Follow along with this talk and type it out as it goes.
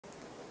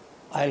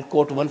I'll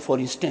quote one for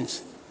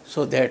instance,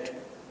 so that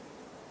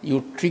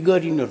you trigger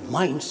in your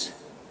minds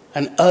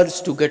an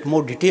urge to get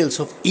more details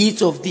of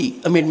each of the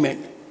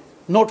amendment,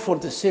 not for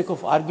the sake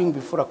of arguing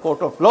before a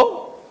court of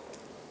law,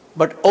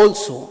 but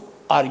also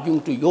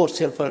arguing to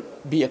yourself and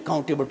be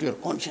accountable to your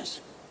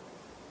conscience.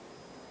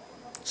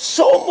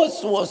 So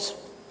much was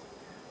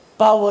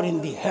power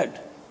in the head,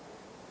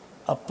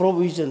 a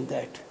provision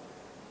that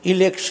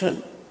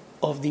election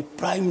of the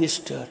Prime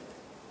Minister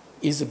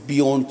is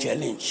beyond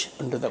challenge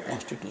under the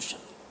Constitution.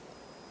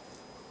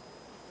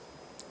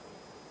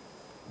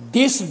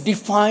 This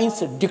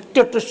defines a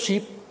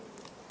dictatorship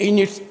in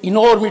its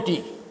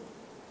enormity.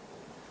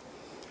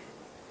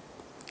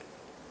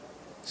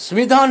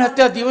 Samvidhan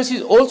Hatya Divas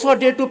is also a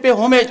day to pay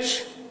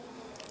homage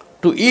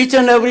to each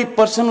and every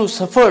person who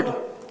suffered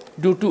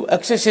due to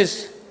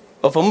excesses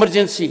of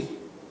emergency,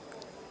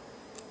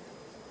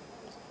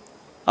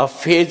 a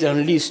phase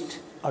unleashed,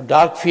 a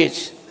dark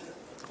phase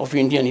of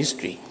Indian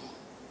history.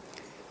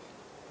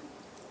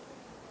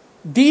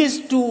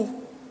 These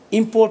two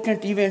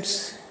important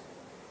events,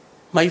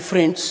 my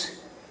friends,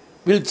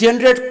 will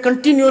generate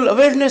continual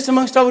awareness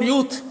amongst our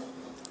youth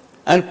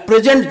and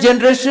present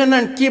generation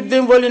and keep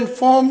them well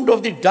informed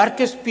of the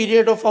darkest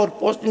period of our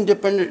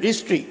post-independent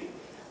history,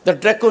 the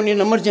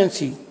draconian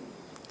emergency.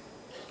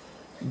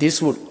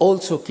 This would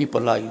also keep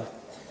alive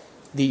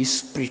the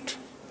spirit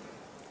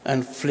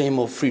and flame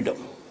of freedom.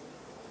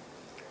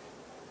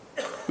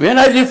 When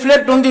I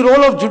reflect on the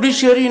role of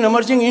judiciary in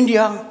emerging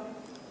India,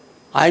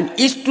 I am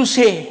itched to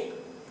say,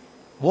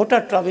 what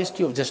a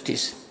travesty of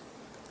justice.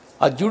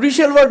 A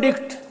judicial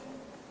verdict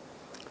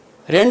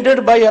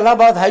rendered by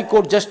Allahabad High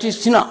Court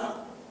Justice Sinha,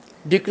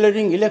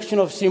 declaring election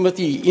of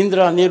Srimati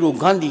Indira Nehru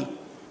Gandhi,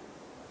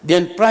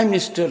 then Prime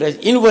Minister, as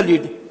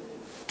invalid,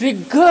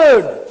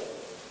 triggered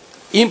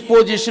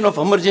imposition of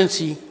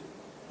emergency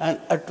and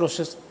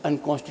atrocious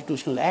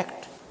unconstitutional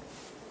act.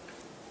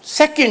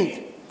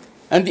 Second,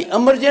 and the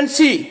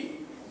emergency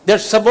that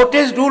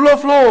sabotaged rule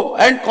of law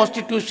and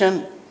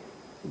constitution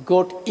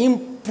got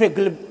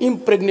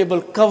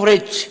impregnable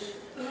coverage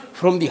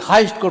from the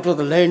highest court of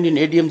the land in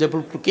ADM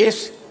Jabalpur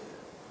case.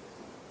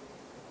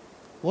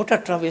 What a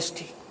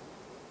travesty.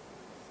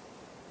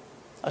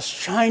 A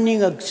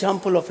shining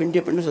example of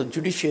independence of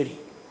judiciary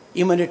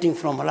emanating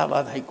from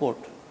Allahabad High Court.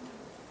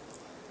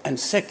 And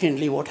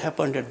secondly, what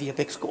happened at the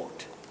apex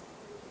court.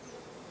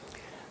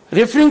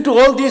 Referring to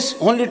all this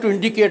only to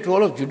indicate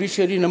role of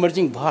judiciary in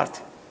emerging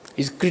Bharat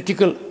is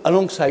critical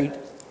alongside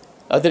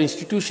other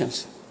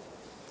institutions.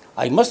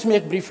 I must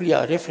make briefly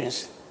a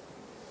reference.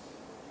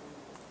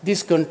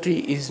 This country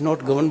is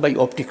not governed by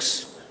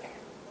optics.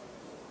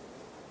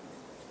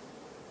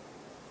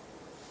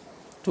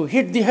 To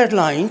hit the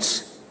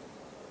headlines,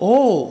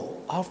 oh,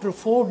 after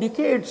 4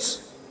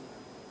 decades,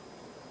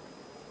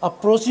 a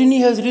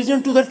progeny has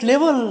risen to that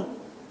level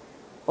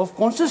of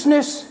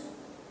consciousness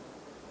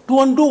to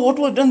undo what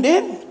was done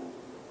then.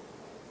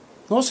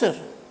 No, sir.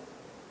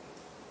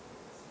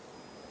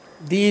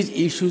 These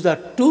issues are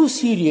too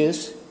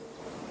serious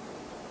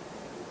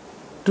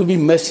to be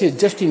messaged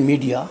just in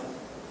media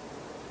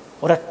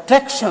or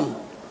attraction.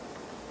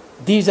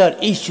 These are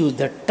issues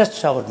that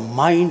touch our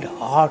mind,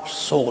 heart,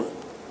 soul.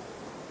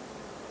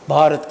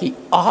 Bharat की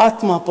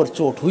आत्मा पर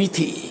चोट हुई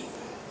थी.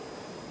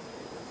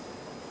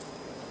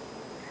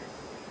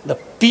 The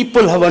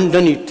people have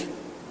undone it.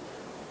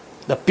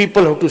 The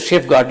people have to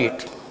safeguard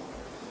it.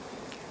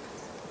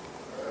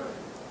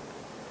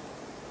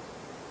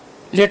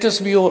 Let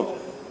us be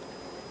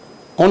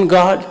on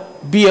guard,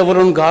 be ever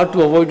on guard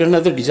to avoid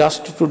another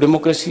disaster to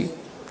democracy.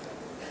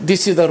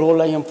 This is the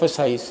role I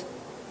emphasize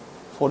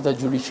for the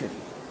judiciary.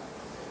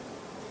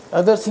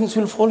 Other things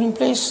will fall in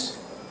place.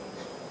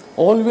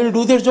 All will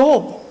do their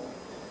job.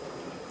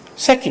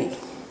 Second,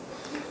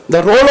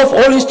 the role of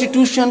all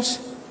institutions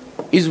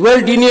is well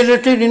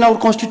delineated in our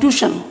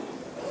constitution.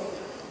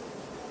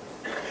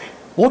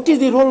 What is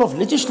the role of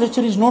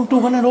legislature is known to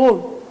one and all.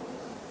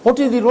 What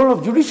is the role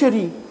of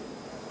judiciary?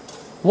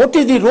 What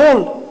is the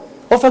role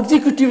of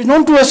executive is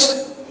known to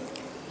us.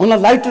 On a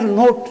lighter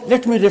note,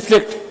 let me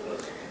reflect.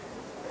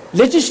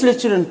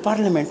 Legislature and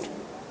parliament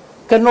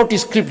cannot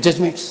script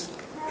judgments.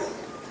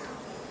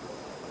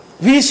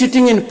 We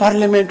sitting in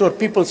parliament or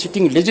people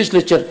sitting in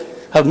legislature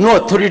have no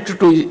authority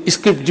to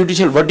script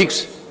judicial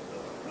verdicts.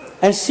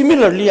 And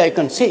similarly, I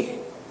can say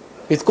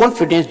with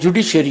confidence,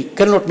 judiciary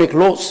cannot make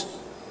laws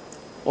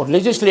or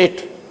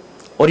legislate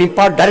or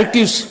impart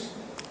directives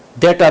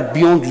that are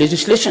beyond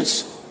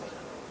legislations.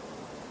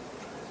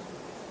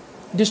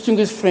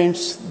 Distinguished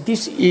friends,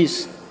 this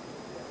is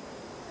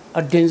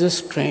a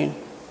dangerous trend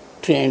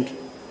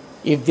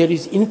if there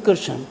is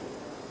incursion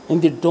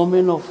in the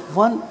domain of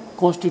one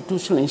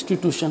constitutional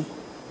institution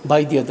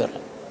by the other.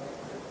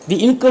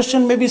 The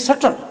incursion may be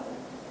subtle.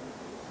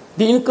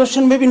 The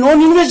incursion may be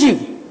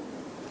non-invasive.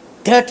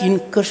 That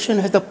incursion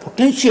has the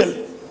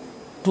potential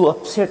to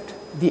upset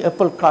the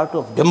apple cart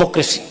of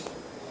democracy.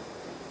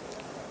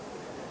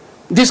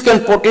 This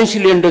can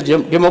potentially end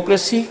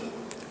democracy.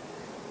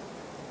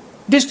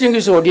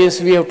 Distinguished audience,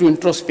 we have to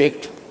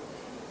introspect.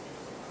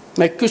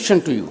 My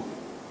question to you,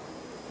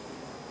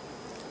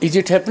 Is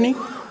it happening?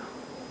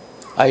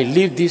 I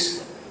leave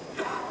this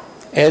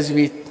as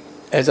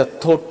a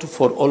thought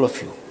for all of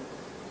you.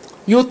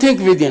 You think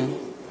within,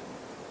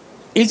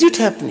 is it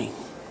happening?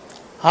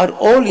 Are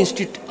all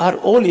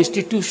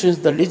institutions,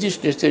 the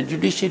legislature,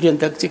 judiciary and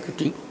the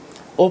executive,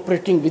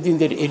 operating within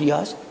their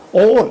areas,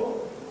 or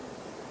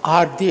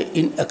are they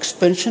in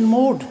expansion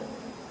mode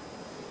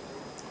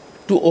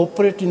to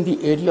operate in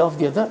the area of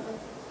the other?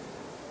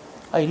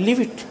 I leave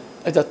it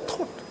as a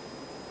thought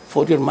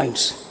for your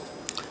minds.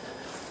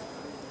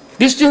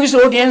 Distinguished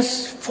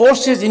audience,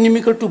 forces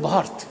inimical to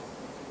Bharat,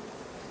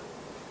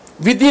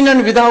 within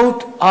and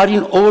without, are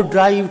in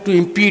overdrive to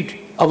impede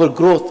our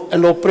growth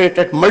and operate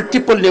at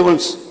multiple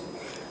levels,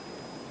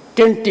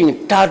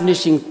 tainting,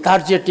 tarnishing,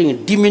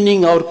 targeting,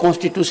 demeaning our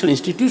constitutional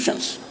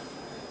institutions.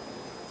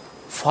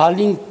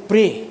 Falling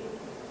prey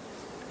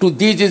to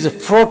these is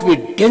fraught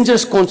with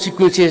dangerous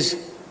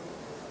consequences.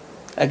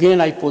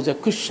 Again, I pose a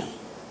question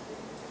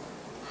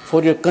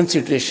for your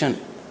consideration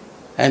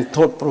and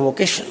thought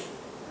provocation.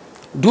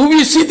 Do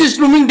we see this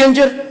looming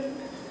danger?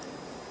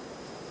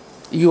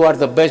 You are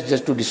the best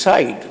judge to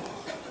decide.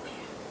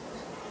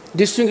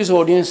 Distinguished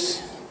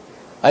audience,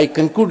 I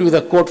conclude with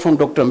a quote from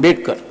Dr.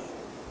 Ambedkar.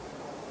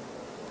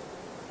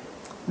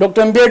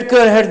 Dr.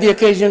 Ambedkar had the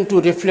occasion to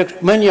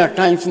reflect many a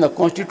times in the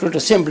Constituent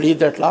Assembly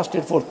that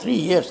lasted for 3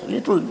 years, a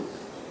little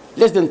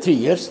less than 3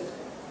 years,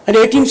 and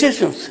 18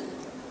 sessions.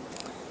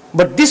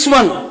 But this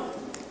one,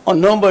 on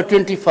November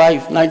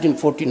 25,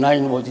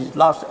 1949, was his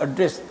last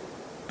address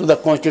to the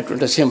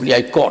Constituent Assembly.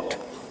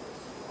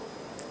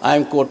 I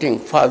am quoting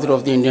Father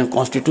of the Indian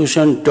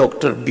Constitution,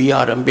 Dr.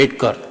 B.R.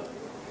 Ambedkar.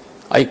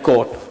 I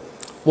quote,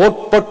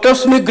 "What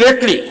perturbs me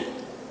greatly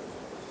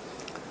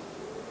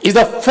is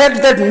the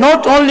fact that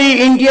not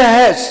only India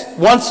has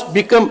once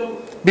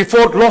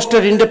before lost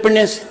her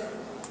independence,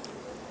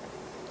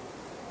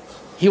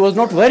 he was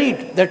not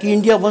worried that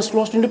India once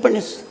lost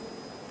independence.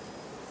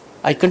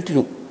 I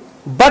continue,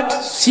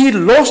 but she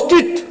lost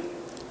it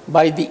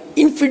by the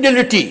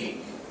infidelity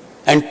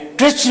and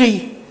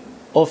treachery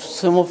of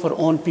some of her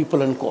own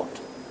people," unquote.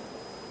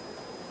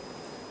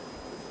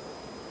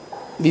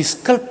 The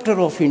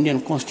sculptor of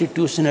Indian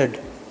Constitution had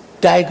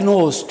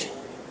diagnosed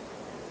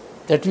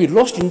that we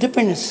lost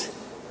independence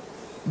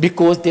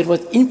because there was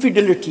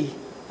infidelity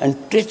and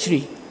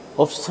treachery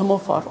of some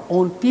of our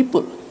own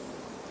people.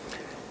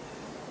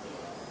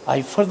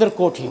 I further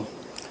quote him,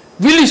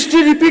 "Will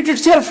history repeat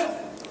itself?"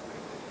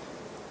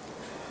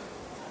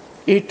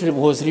 It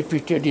was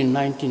repeated in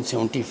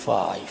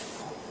 1975.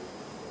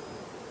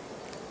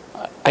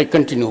 I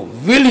continue,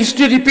 "Will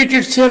history repeat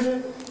itself?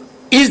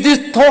 Is this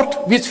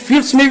thought which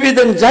fills me with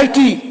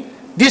anxiety.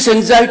 This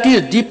anxiety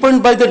is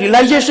deepened by the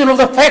realization of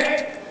the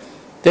fact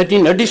that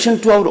in addition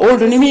to our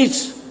old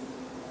enemies,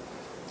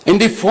 in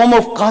the form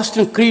of caste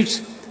and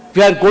creeds,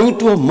 we are going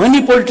to have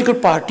many political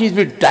parties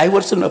with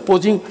diverse and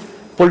opposing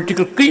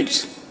political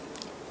creeds.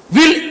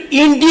 Will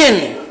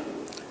Indian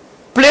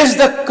place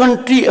the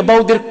country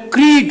above their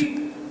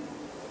creed,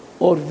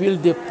 or will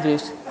they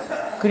place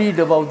creed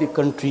above the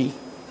country?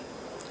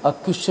 A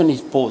question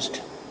is posed.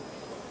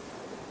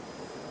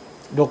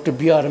 Dr.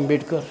 B.R.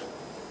 Ambedkar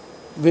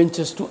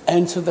ventures to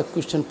answer the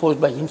question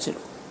posed by himself.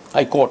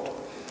 I quote,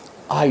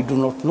 "I do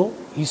not know,"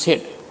 he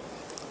said,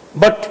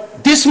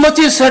 "but this much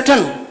is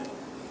certain,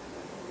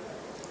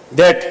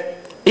 that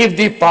if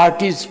the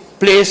parties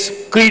place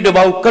creed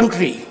above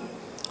country,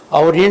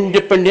 our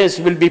independence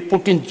will be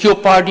put in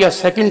jeopardy a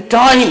second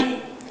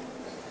time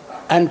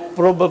and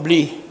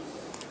probably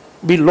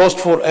be lost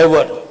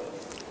forever.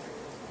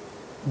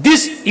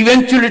 This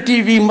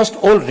eventuality we must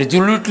all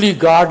resolutely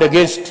guard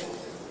against.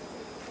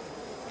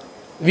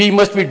 We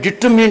must be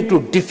determined to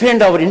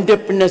defend our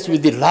independence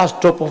with the last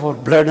drop of our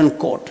blood,"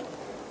 unquote.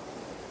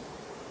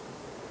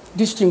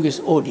 Distinguished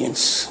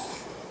audience,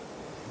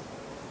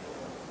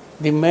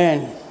 the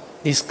man,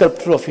 the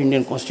sculptor of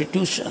Indian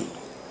Constitution,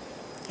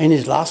 in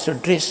his last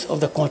address of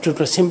the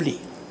Constituent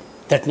Assembly,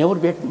 that never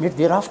met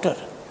thereafter,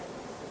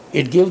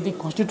 it gave the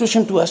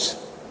Constitution to us.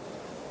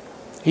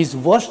 His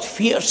worst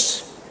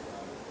fears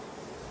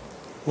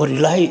were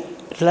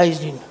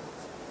realized in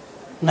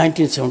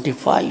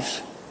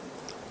 1975,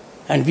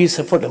 and we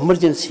suffered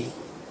emergency.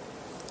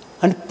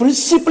 And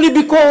principally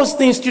because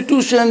the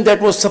institution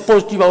that was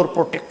supposed to be our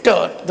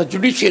protector, the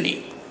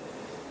judiciary,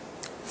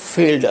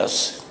 failed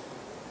us.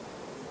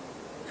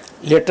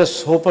 Let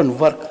us hope and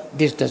work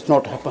this does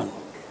not happen.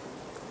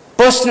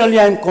 Personally,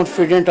 I am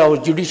confident our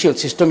judicial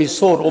system is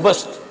so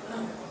robust,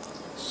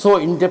 so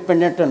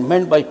independent and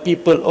manned by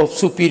people of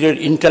superior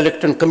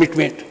intellect and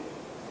commitment.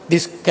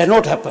 This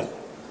cannot happen.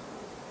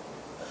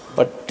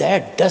 But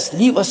that does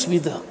leave us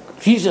with a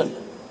reason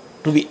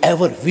to be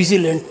ever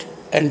vigilant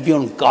and be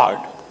on guard.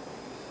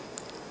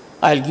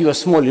 I'll give a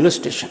small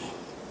illustration.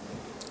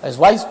 As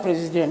Vice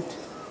President,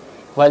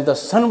 while the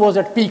sun was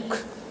at peak,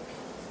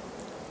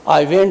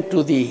 I went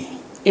to the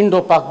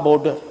Indo-Pak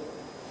border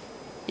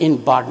in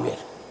Badmer.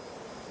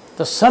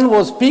 The sun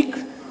was peak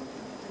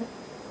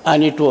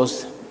and it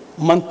was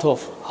month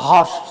of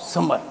harsh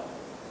summer.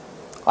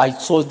 I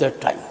chose that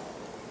time.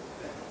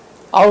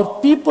 Our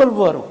people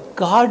were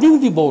guarding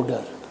the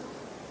border.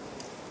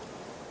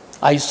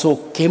 I saw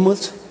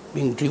camels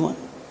being driven.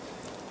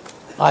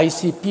 I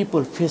see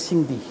people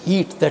facing the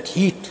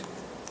heat,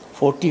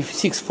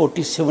 46,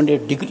 47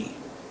 degree.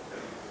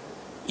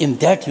 In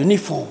that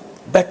uniform,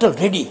 battle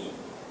ready.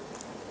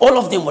 All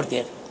of them were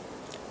there.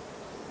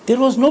 There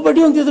was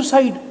nobody on the other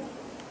side.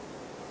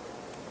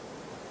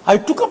 I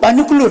took a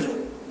binocular.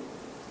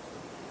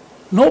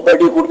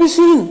 Nobody could be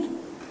seen.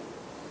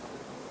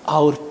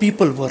 Our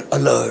people were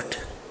alert.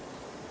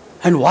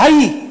 And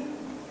why?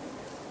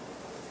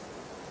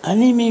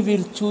 Enemy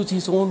will choose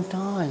his own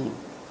time,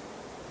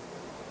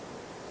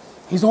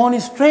 his own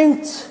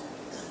strength.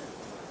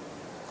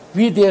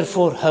 We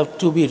therefore have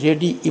to be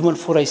ready even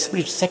for a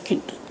split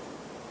second.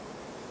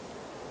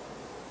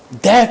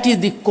 That is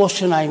the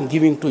question I am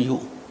giving to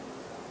you.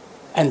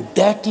 And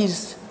that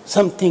is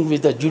something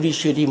which the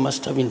judiciary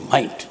must have in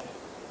mind.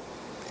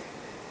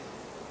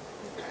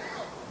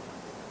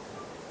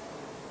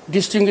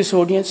 Distinguished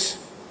audience,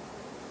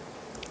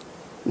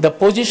 the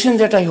position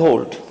that I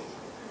hold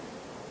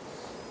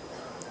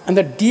and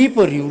the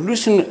deeper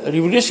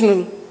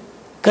revolutionary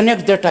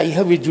connect that I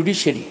have with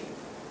judiciary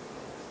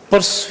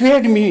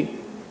persuade me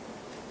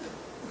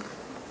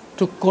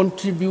to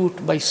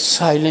contribute by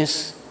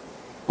silence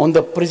on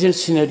the present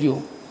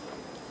scenario,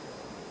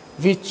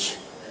 which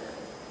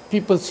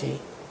people say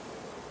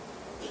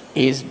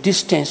is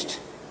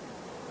distanced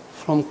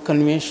from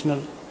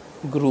conventional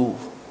groove.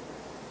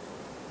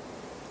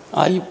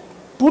 I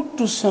put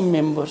to some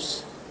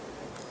members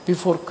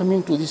before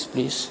coming to this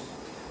place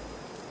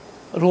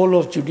role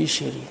of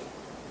judiciary,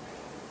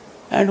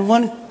 and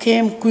one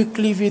came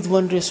quickly with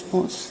one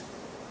response: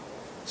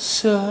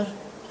 sir,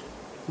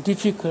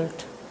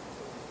 difficult,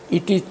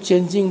 it is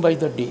changing by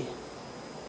the day.